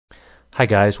Hi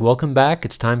guys, welcome back.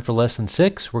 It's time for Lesson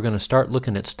 6. We're going to start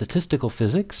looking at statistical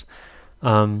physics.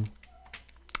 I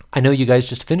know you guys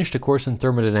just finished a course in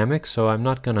thermodynamics, so I'm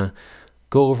not going to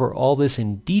go over all this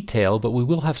in detail, but we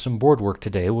will have some board work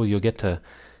today where you'll get to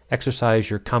exercise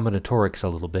your combinatorics a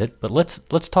little bit. But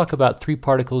let's talk about three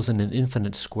particles in an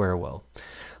infinite square well.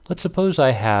 Let's suppose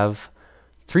I have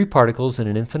three particles in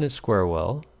an infinite square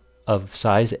well of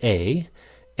size A,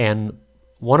 and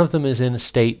one of them is in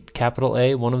state capital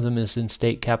A, one of them is in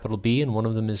state capital B, and one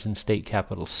of them is in state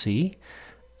capital C.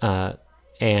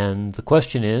 And the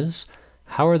question is,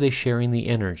 how are they sharing the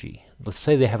energy? Let's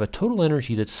say they have a total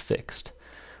energy that's fixed.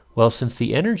 Well, since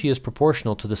the energy is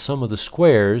proportional to the sum of the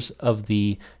squares of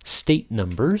the state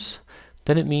numbers,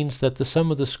 then it means that the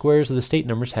sum of the squares of the state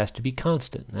numbers has to be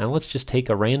constant. Now let's just take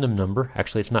a random number.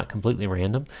 Actually, it's not completely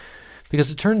random, because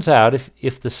it turns out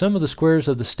if the sum of the squares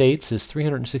of the states is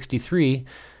 363,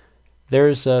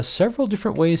 there's several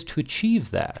different ways to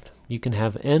achieve that. You can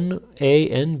have NA,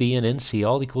 NB, and NC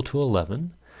all equal to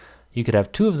 11. You could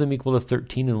have two of them equal to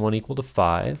 13 and one equal to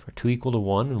 5, or two equal to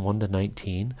 1 and 1 to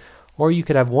 19. Or you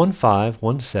could have 1, 5,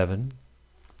 1, 7,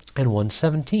 and 1,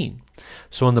 17.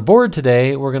 So on the board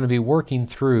today, we're going to be working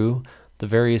through the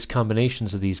various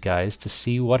combinations of these guys to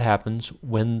see what happens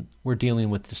when we're dealing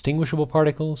with distinguishable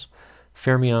particles,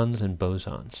 fermions, and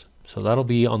bosons. So that'll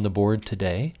be on the board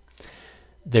today.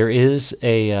 There is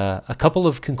a couple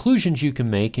of conclusions you can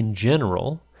make in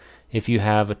general. If you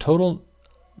have a total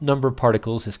number of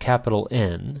particles is capital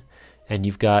N, and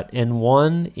you've got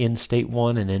N1 in state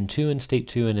 1, and N2 in state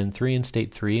 2, and N3 in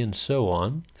state 3, and so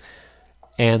on,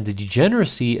 and the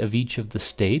degeneracy of each of the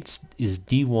states is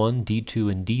D1,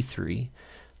 D2, and D3,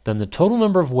 then the total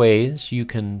number of ways you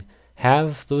can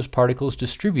have those particles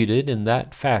distributed in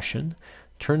that fashion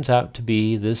turns out to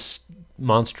be this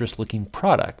monstrous looking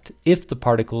product if the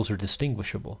particles are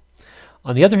distinguishable.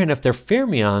 On the other hand, if they're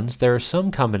fermions, there are some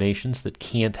combinations that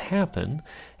can't happen,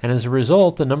 and as a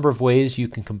result the number of ways you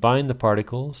can combine the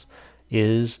particles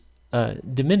is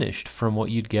diminished from what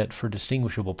you'd get for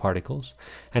distinguishable particles.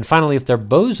 And finally, if they're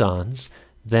bosons,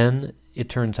 then it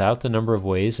turns out the number of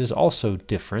ways is also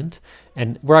different,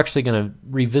 and we're actually going to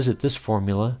revisit this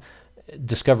formula,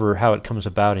 discover how it comes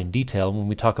about in detail when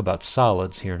we talk about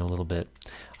solids here in a little bit.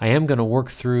 I am going to work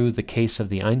through the case of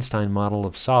the Einstein model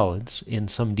of solids in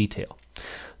some detail.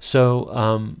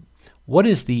 So what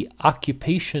is the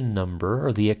occupation number,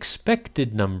 or the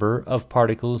expected number of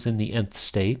particles in the nth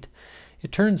state?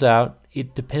 It turns out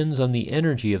it depends on the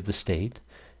energy of the state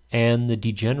and the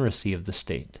degeneracy of the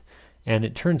state. And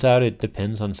it turns out it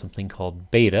depends on something called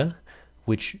beta,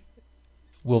 which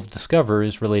we'll discover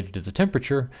is related to the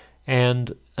temperature,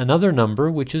 and another number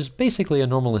which is basically a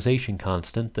normalization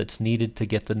constant that's needed to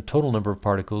get the total number of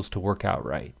particles to work out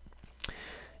right.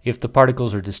 If the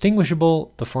particles are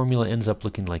distinguishable, the formula ends up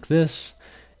looking like this.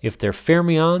 If they're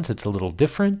fermions, it's a little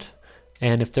different,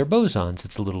 and if they're bosons,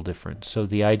 it's a little different. So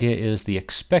the idea is the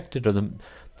expected, or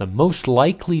the most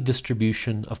likely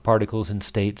distribution of particles in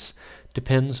states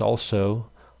depends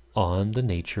also on the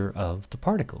nature of the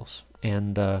particles.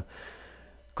 And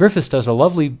Griffiths does a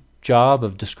lovely job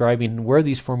of describing where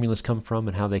these formulas come from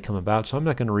and how they come about, so I'm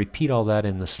not going to repeat all that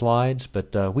in the slides,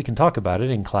 but we can talk about it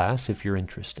in class if you're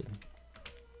interested.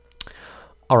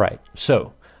 Alright,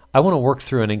 so I want to work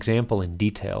through an example in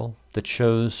detail that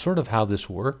shows sort of how this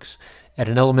works at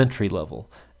an elementary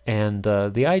level. And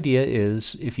the idea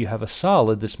is, if you have a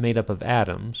solid that's made up of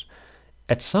atoms,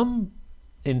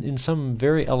 in some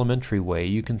very elementary way,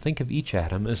 you can think of each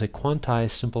atom as a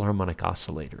quantized simple harmonic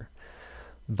oscillator.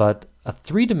 But a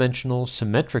three-dimensional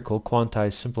symmetrical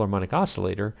quantized simple harmonic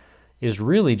oscillator is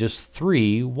really just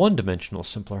three one-dimensional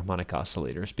simple harmonic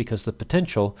oscillators, because the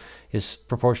potential is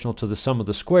proportional to the sum of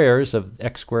the squares of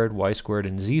x squared, y squared,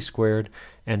 and z squared,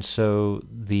 and so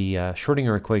the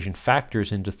Schrödinger equation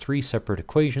factors into three separate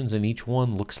equations, and each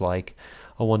one looks like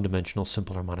a one-dimensional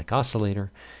simple harmonic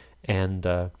oscillator. And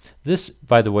this,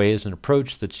 by the way, is an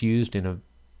approach that's used in an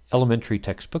elementary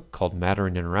textbook called Matter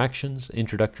and Interactions,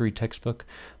 introductory textbook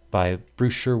by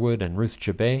Bruce Sherwood and Ruth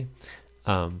Jabay.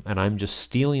 And I'm just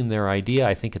stealing their idea.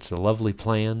 I think it's a lovely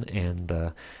plan,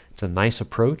 and it's a nice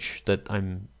approach that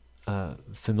I'm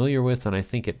familiar with, and I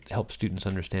think it helps students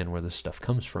understand where this stuff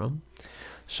comes from.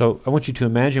 So I want you to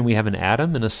imagine we have an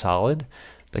atom in a solid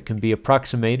that can be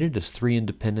approximated as three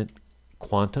independent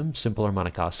quantum simple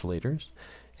harmonic oscillators.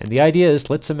 And the idea is,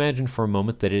 let's imagine for a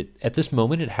moment that at this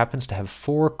moment it happens to have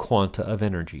four quanta of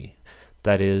energy.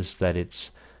 That is, that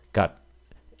it's got,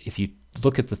 if you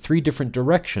look at the three different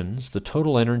directions, the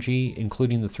total energy,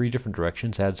 including the three different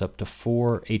directions, adds up to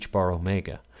 4 h bar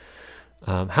omega.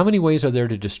 How many ways are there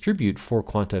to distribute 4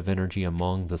 quanta of energy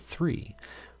among the three?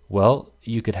 Well,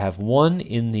 you could have 1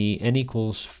 in the n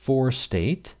equals 4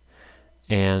 state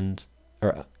and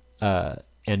 2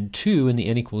 in the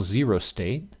n equals 0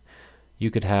 state.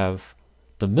 You could have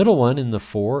the middle one in the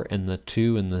 4 and the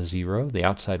 2 in the 0, the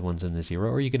outside one's in the 0,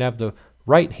 or you could have the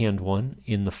right-hand one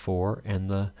in the 4 and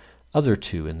the other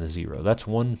 2 in the 0. That's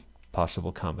one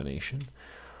possible combination.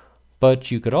 But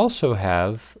you could also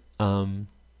have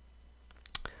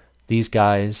these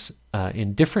guys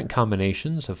in different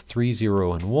combinations of 3,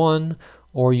 0, and 1,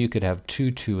 or you could have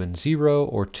 2, 2, and 0,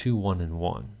 or 2, 1, and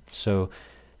 1. So,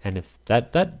 and if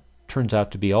that turns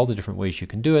out to be all the different ways you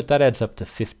can do it, that adds up to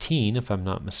 15, if I'm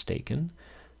not mistaken.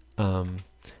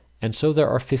 And so there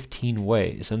are 15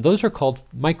 ways, and those are called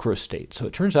microstates. So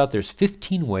it turns out there's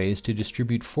 15 ways to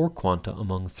distribute 4 quanta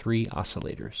among 3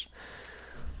 oscillators.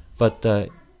 But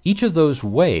each of those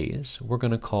ways, we're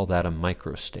going to call that a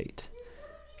microstate.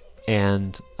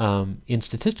 And in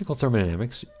statistical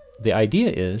thermodynamics, the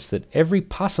idea is that every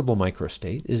possible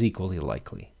microstate is equally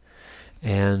likely.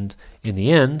 And in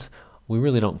the end, we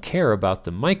really don't care about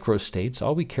the microstates.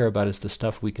 All we care about is the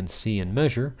stuff we can see and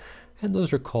measure, and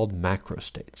those are called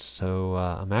macrostates. So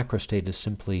a macrostate is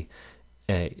simply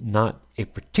not a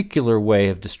particular way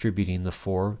of distributing the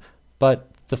 4, but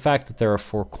the fact that there are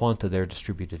 4 quanta there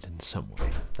distributed in some way.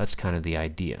 That's kind of the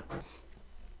idea.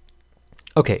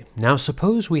 Okay, now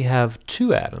suppose we have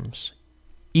 2 atoms.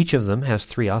 Each of them has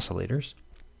 3 oscillators,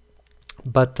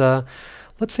 but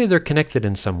let's say they're connected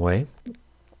in some way.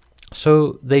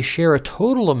 So they share a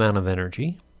total amount of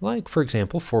energy, like, for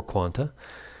example, 4 quanta,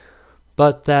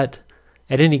 but that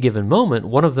at any given moment,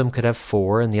 one of them could have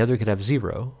 4 and the other could have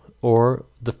 0, or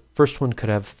the first one could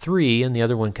have 3 and the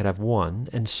other one could have 1,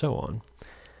 and so on.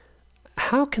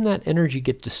 How can that energy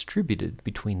get distributed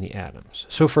between the atoms?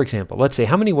 So, for example, let's say,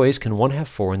 how many ways can one have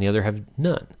 4 and the other have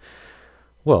none?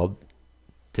 Well,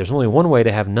 there's only one way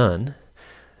to have none,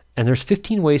 and there's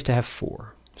 15 ways to have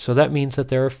 4. So that means that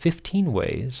there are 15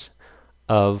 ways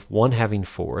of one having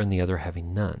 4 and the other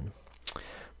having none.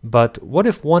 But what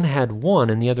if one had 1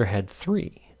 and the other had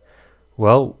 3?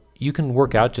 Well, you can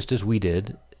work out, just as we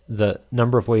did, the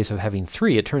number of ways of having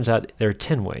 3. It turns out there are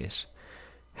 10 ways.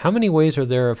 How many ways are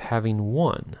there of having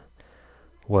 1?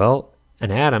 Well, an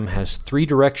atom has 3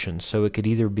 directions, so it could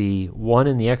either be 1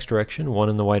 in the x direction, 1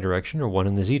 in the y direction, or 1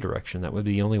 in the z direction. That would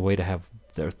be the only way to have,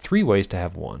 there are 3 ways to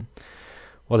have 1.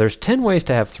 Well, there's 10 ways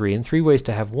to have 3 and 3 ways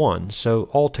to have 1, so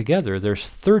altogether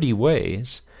there's 30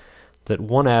 ways that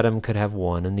one atom could have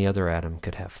 1 and the other atom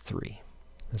could have 3.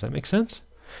 Does that make sense?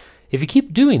 If you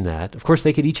keep doing that, of course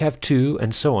they could each have 2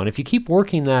 and so on. If you keep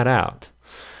working that out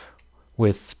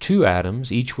with 2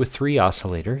 atoms, each with 3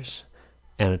 oscillators,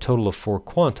 and a total of 4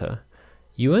 quanta,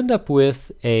 you end up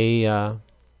with a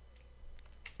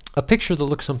picture that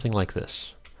looks something like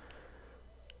this.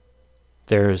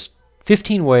 There's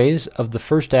 15 ways of the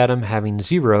first atom having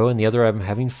 0 and the other atom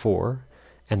having 4,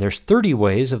 and there's 30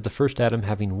 ways of the first atom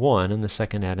having 1 and the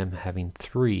second atom having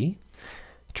 3.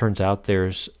 It turns out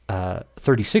there's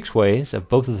 36 ways of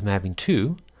both of them having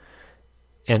 2,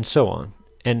 and so on.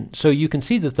 And so you can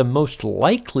see that the most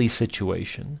likely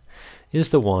situation is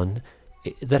the one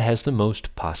that has the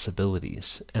most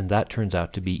possibilities, and that turns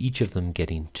out to be each of them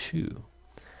getting 2.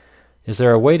 Is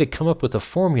there a way to come up with a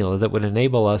formula that would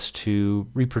enable us to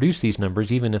reproduce these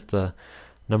numbers even if the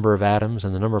number of atoms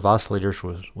and the number of oscillators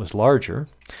was larger?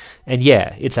 And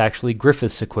yeah, it's actually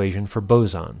Griffith's equation for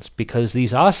bosons, because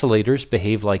these oscillators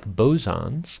behave like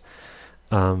bosons.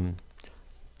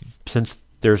 Since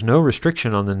there's no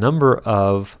restriction on the number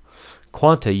of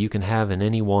quanta you can have in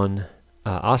any one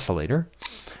oscillator,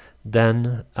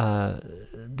 then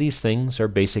these things are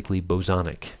basically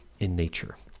bosonic in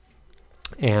nature.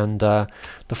 And the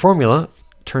formula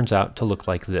turns out to look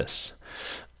like this.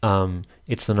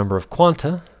 It's the number of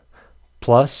quanta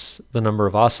plus the number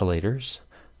of oscillators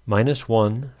minus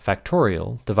 1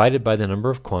 factorial divided by the number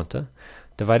of quanta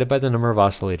divided by the number of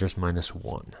oscillators minus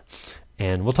 1.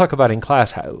 And we'll talk about in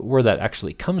class where that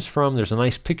actually comes from. There's a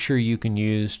nice picture you can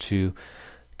use to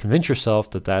convince yourself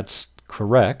that that's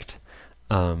correct.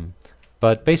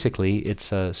 But basically,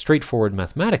 it's straightforward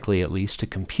mathematically, at least, to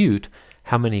compute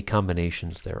how many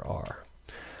combinations there are.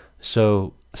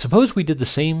 So suppose we did the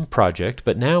same project,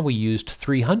 but now we used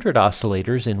 300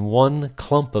 oscillators in one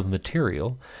clump of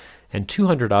material and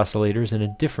 200 oscillators in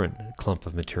a different clump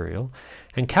of material,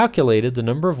 and calculated the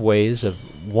number of ways of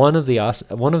one of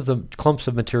the clumps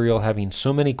of material having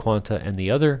so many quanta and the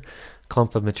other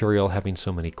clump of material having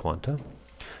so many quanta.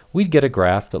 We'd get a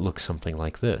graph that looks something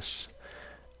like this.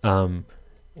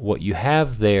 What you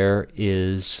have there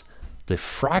is the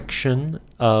fraction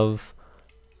of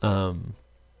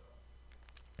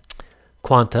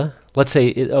quanta, let's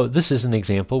say, this is an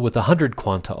example with 100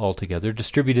 quanta altogether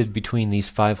distributed between these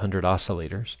 500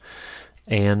 oscillators.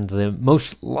 And the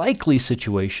most likely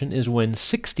situation is when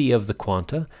 60 of the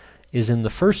quanta is in the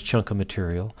first chunk of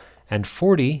material and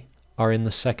 40 are in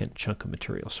the second chunk of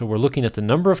material. So we're looking at the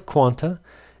number of quanta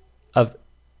of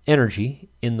energy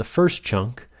in the first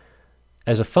chunk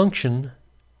as a function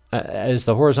as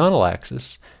the horizontal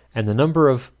axis, and the number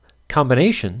of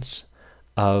combinations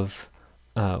of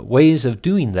ways of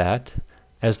doing that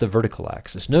as the vertical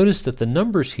axis. Notice that the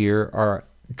numbers here are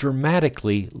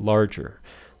dramatically larger.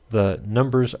 The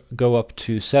numbers go up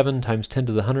to 7 times 10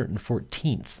 to the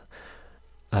 114th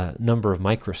number of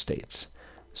microstates.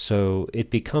 So it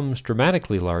becomes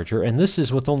dramatically larger, and this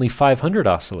is with only 500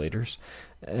 oscillators.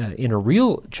 In a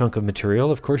real chunk of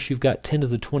material, of course, you've got 10 to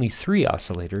the 23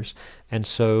 oscillators, and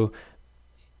so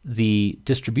the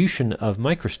distribution of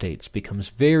microstates becomes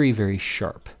very, very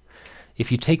sharp.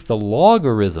 If you take the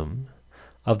logarithm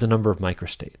of the number of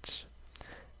microstates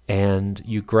and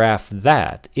you graph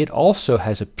that, it also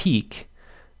has a peak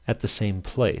at the same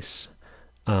place.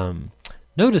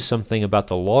 Notice something about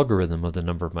the logarithm of the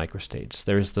number of microstates.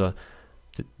 There's the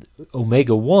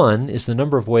omega 1 is the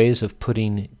number of ways of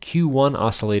putting Q1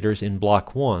 oscillators in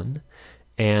block 1,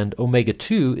 and omega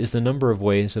 2 is the number of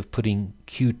ways of putting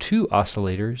Q2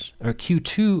 oscillators, or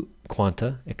Q2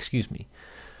 quanta, excuse me.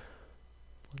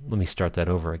 Let me start that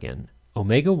over again.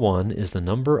 Omega 1 is the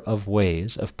number of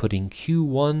ways of putting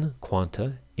Q1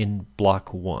 quanta in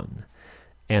block 1,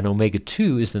 and omega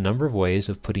 2 is the number of ways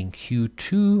of putting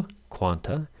Q2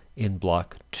 quanta in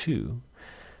block 2.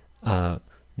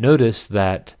 Notice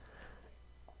that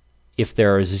if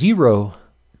there are 0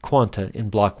 quanta in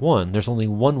block 1, there's only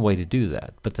one way to do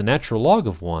that, but the natural log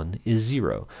of 1 is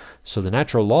 0. So the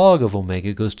natural log of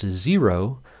omega goes to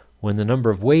 0 when the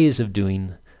number of ways of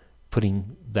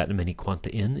putting that many quanta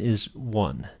in is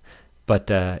 1. But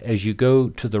as you go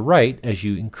to the right, as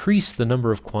you increase the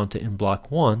number of quanta in block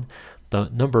 1, the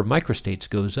number of microstates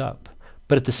goes up.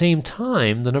 But at the same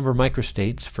time, the number of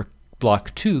microstates for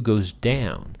block 2 goes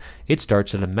down. It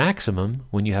starts at a maximum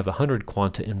when you have 100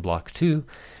 quanta in block 2,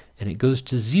 and it goes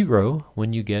to 0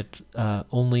 when you get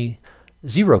only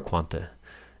 0 quanta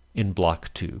in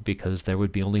block 2, because there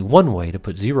would be only one way to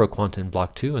put 0 quanta in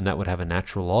block 2, and that would have a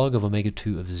natural log of omega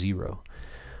 2 of 0.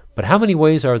 But how many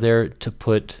ways are there to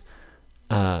put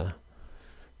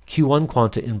Q1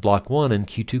 quanta in block 1 and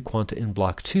Q2 quanta in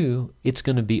block 2? It's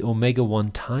going to be omega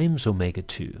 1 times omega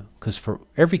 2, because for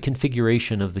every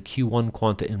configuration of the Q1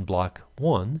 quanta in block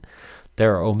 1,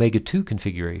 there are omega 2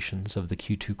 configurations of the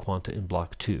Q2 quanta in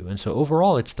block 2. And so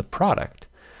overall, it's the product.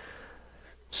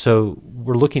 So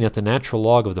we're looking at the natural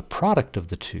log of the product of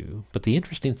the two, but the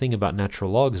interesting thing about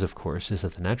natural logs, of course, is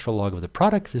that the natural log of the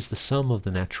product is the sum of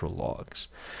the natural logs.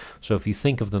 So if you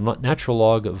think of the natural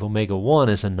log of omega 1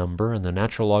 as a number and the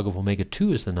natural log of omega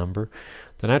 2 as the number,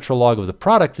 the natural log of the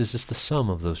product is just the sum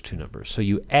of those two numbers. So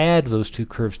you add those two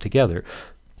curves together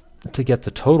to get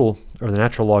the total, or the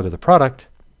natural log of the product,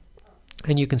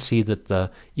 and you can see that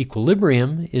the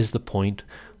equilibrium is the point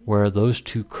where those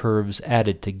two curves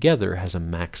added together has a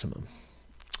maximum.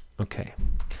 Okay,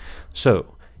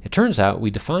 so it turns out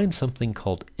we define something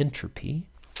called entropy.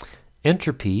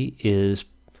 Entropy is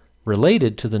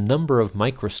related to the number of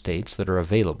microstates that are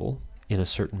available in a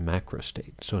certain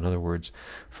macrostate. So in other words,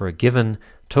 for a given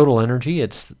total energy,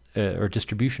 it's or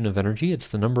distribution of energy, it's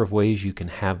the number of ways you can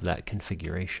have that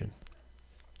configuration.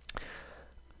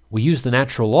 We use the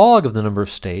natural log of the number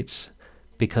of states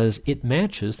because it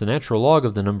matches, the natural log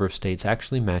of the number of states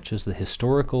actually matches the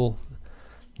historical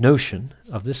notion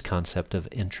of this concept of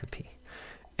entropy.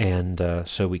 And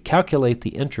so we calculate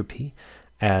the entropy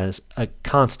as a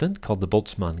constant called the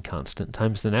Boltzmann constant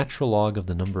times the natural log of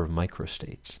the number of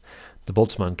microstates. The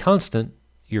Boltzmann constant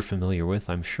you're familiar with,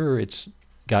 I'm sure. It's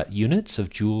got units of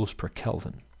joules per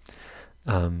Kelvin.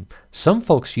 Some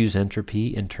folks use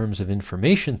entropy in terms of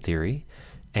information theory,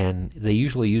 and they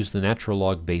usually use the natural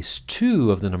log base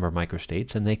 2 of the number of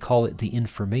microstates, and they call it the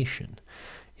information.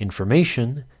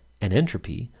 Information and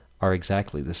entropy are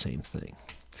exactly the same thing.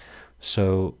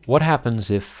 So what happens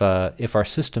if our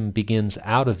system begins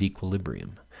out of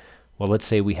equilibrium? Well, let's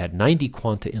say we had 90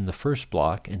 quanta in the first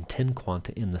block and 10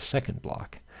 quanta in the second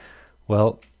block.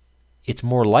 Well, it's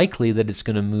more likely that it's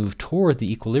going to move toward the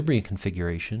equilibrium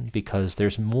configuration because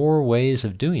there's more ways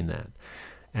of doing that.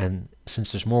 And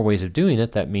since there's more ways of doing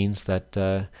it, that means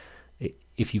that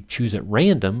if you choose at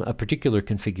random a particular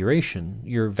configuration,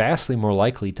 you're vastly more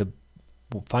likely to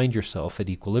find yourself at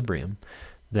equilibrium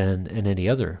than in any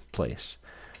other place.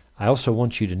 I also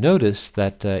want you to notice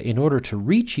that in order to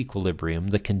reach equilibrium,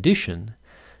 the condition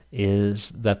is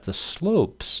that the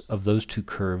slopes of those two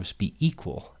curves be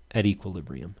equal at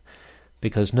equilibrium.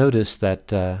 Because notice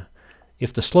that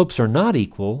if the slopes are not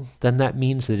equal, then that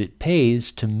means that it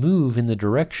pays to move in the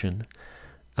direction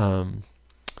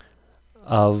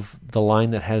of the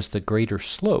line that has the greater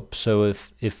slope. So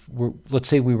if let's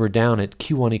say we were down at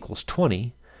Q1 equals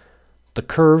 20, the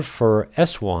curve for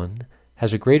S1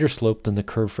 has a greater slope than the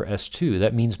curve for S2.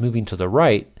 That means moving to the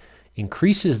right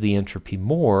increases the entropy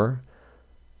more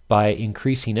by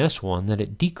increasing S1 than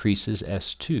it decreases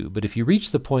S2. But if you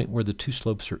reach the point where the two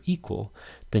slopes are equal,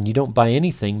 then you don't buy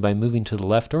anything by moving to the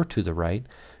left or to the right,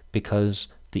 because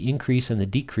the increase and the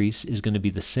decrease is going to be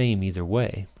the same either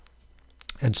way.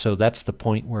 And so that's the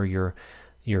point where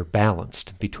you're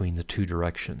balanced between the two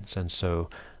directions. And so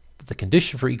the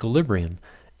condition for equilibrium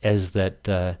is that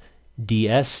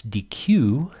ds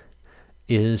dq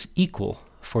is equal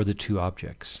for the two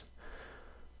objects.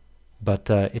 But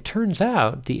it turns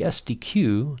out ds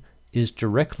dq is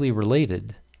directly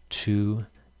related to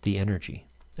the energy,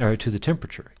 or to the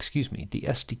temperature, excuse me,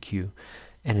 ds dq.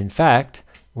 And in fact,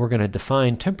 we're going to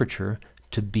define temperature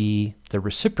to be the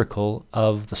reciprocal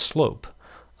of the slope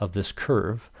of this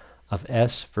curve of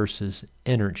S versus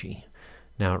energy.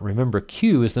 Now remember,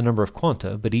 Q is the number of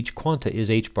quanta, but each quanta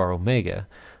is h bar omega,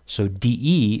 so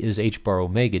dE is h bar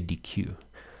omega dq.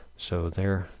 So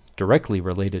they're directly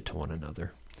related to one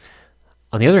another.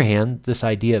 On the other hand, this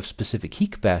idea of specific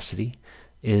heat capacity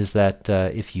is that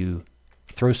if you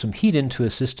throw some heat into a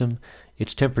system,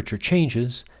 its temperature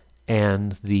changes,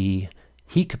 and the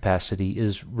heat capacity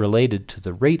is related to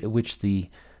the rate at which the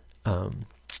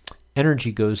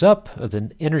energy goes up, or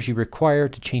the energy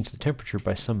required to change the temperature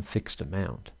by some fixed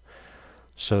amount.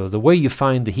 So the way you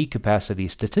find the heat capacity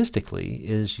statistically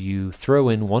is you throw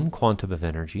in one quantum of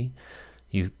energy,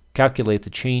 you calculate the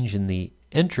change in the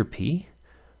entropy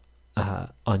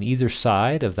on either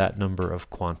side of that number of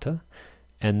quanta,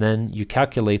 and then you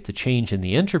calculate the change in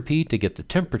the entropy to get the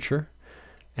temperature,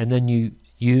 and then you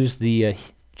use the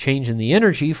change in the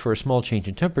energy for a small change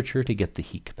in temperature to get the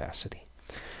heat capacity.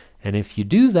 And if you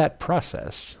do that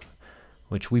process,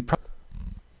 which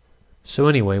so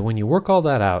anyway, when you work all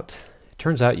that out, it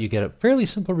turns out you get a fairly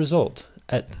simple result.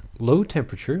 At low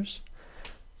temperatures,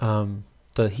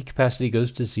 the heat capacity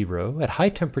goes to 0. At high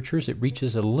temperatures, it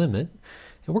reaches a limit.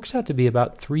 It works out to be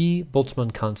about 3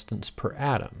 Boltzmann constants per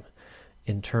atom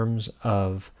in terms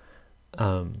of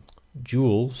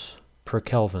joules per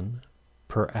Kelvin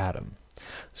per atom.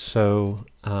 So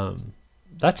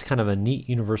that's kind of a neat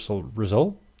universal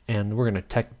result, and we're going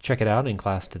to check it out in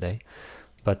class today.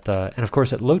 But and of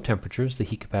course, at low temperatures, the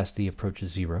heat capacity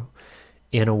approaches 0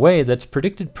 in a way that's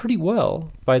predicted pretty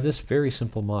well by this very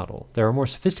simple model. There are more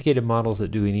sophisticated models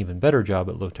that do an even better job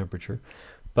at low temperature,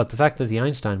 but the fact that the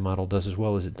Einstein model does as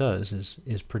well as it does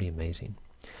is pretty amazing.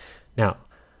 Now,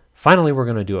 finally, we're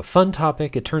going to do a fun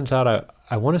topic. It turns out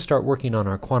I want to start working on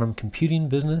our quantum computing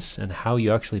business and how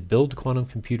you actually build quantum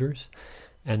computers.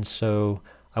 And so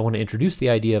I want to introduce the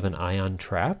idea of an ion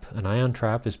trap. An ion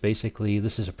trap is basically,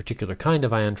 this is a particular kind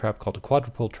of ion trap called a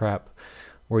quadrupole trap,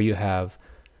 where you have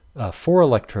 4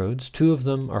 electrodes. 2 of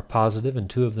them are positive and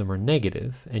 2 of them are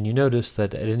negative. And you notice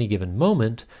that at any given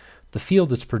moment, the field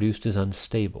that's produced is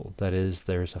unstable. That is,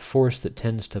 there's a force that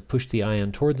tends to push the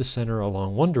ion toward the center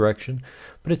along one direction,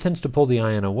 but it tends to pull the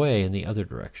ion away in the other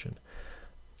direction.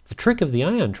 The trick of the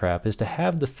ion trap is to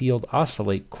have the field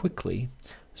oscillate quickly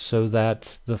so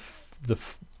that the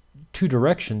two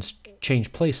directions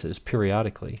change places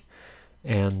periodically.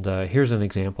 And here's an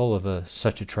example of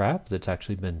such a trap that's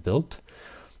actually been built.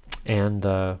 And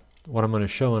what I'm going to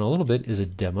show in a little bit is a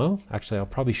demo. Actually, I'll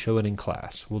probably show it in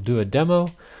class. We'll do a demo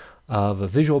of a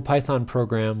visual Python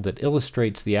program that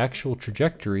illustrates the actual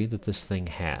trajectory that this thing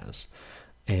has.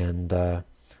 And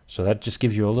so that just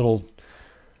gives you a little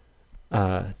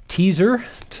teaser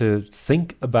to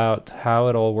think about how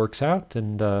it all works out,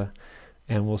 and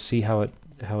we'll see how it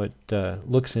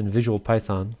looks in visual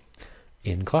Python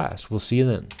in class. We'll see you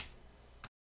then.